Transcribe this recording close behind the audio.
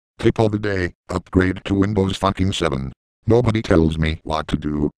Tip of the day, upgrade to Windows fucking 7. Nobody tells me what to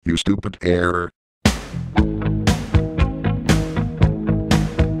do, you stupid error.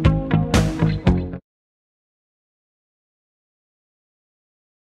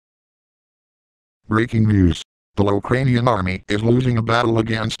 Breaking news. The Ukrainian army is losing a battle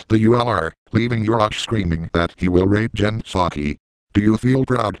against the ULR, leaving Yurach screaming that he will rape Jen Psaki. Do you feel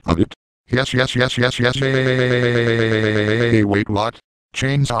proud of it? Yes. Wait, what?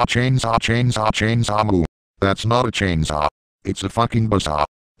 Chainsaw moo. That's not a chainsaw. It's a fucking buzzsaw.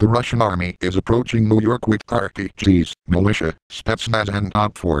 The Russian army is approaching New York with RPGs, militia, Spetsnaz and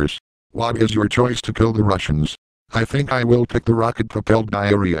Top Force. What is your choice to kill the Russians? I think I will pick the rocket-propelled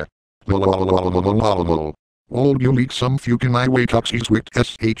diarrhea. Old you leak some fucking I wait tuxies with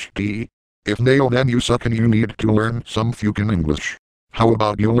SHD. If nail then you suck and you need to learn some fucking English. How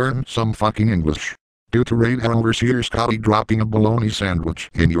about you learn some fucking English? Due to raid overseer Scotty dropping a bologna sandwich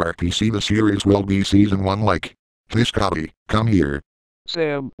in your PC, the series will be season 1 like. Hey Scotty, come here.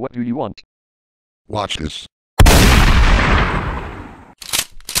 Sam, what do you want? Watch this.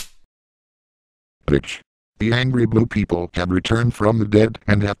 Bitch. The angry blue people have returned from the dead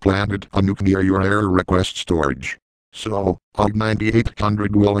and have planted a nuke near your error request storage. So, Og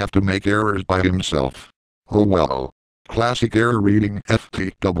 9800 will have to make errors by himself. Oh well. Classic error reading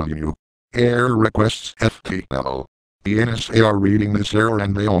FTW. Error requests FTL. The NSA are reading this error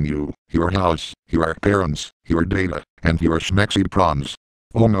and they own you, your house, your parents, your data, and your schmexy prawns.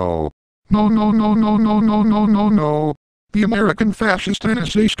 Oh no. No. The American fascist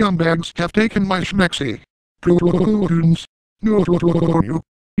NSA scumbags have taken my schmexy. Prudence. No.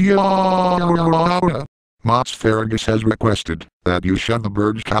 Yeah. Moss Farragus has requested that you shove the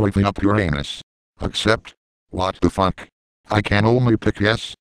Burj Khalifa up your anus. Accept? What the fuck? I can only pick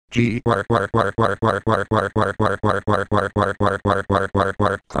yes. G.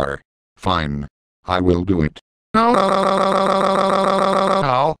 Fine. I will do it. Now.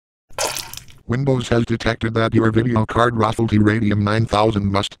 Windows has detected that your video card Rafalty Radium 9000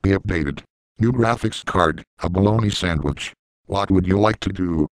 must be updated. New graphics card, a bologna sandwich. What would you like to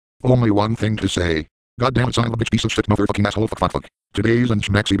do? Only one thing to say. Goddamn it, son of a bitch, piece of shit, motherfucking asshole, fuck. Today's and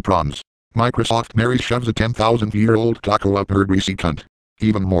schmexy prawns. Microsoft Mary shoves a 10,000-year-old taco up her greasy cunt.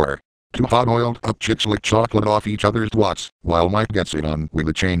 Even more. Two hot oiled up chicks lick chocolate off each other's twats, while Mike gets it on with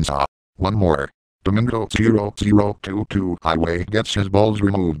a chainsaw. One more. Domingo 0022 Highway gets his balls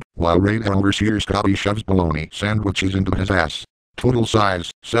removed, while raid overseer Scotty shoves bologna sandwiches into his ass. Total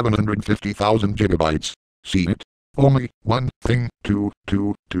size, 750,000 gigabytes. See it? Only one thing to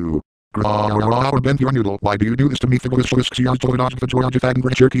do. Bend your noodle. Why do you do this to me? Point.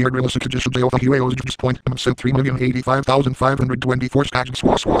 3,085,524 stacks.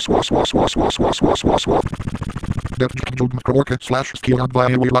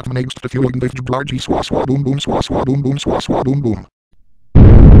 Boom boom.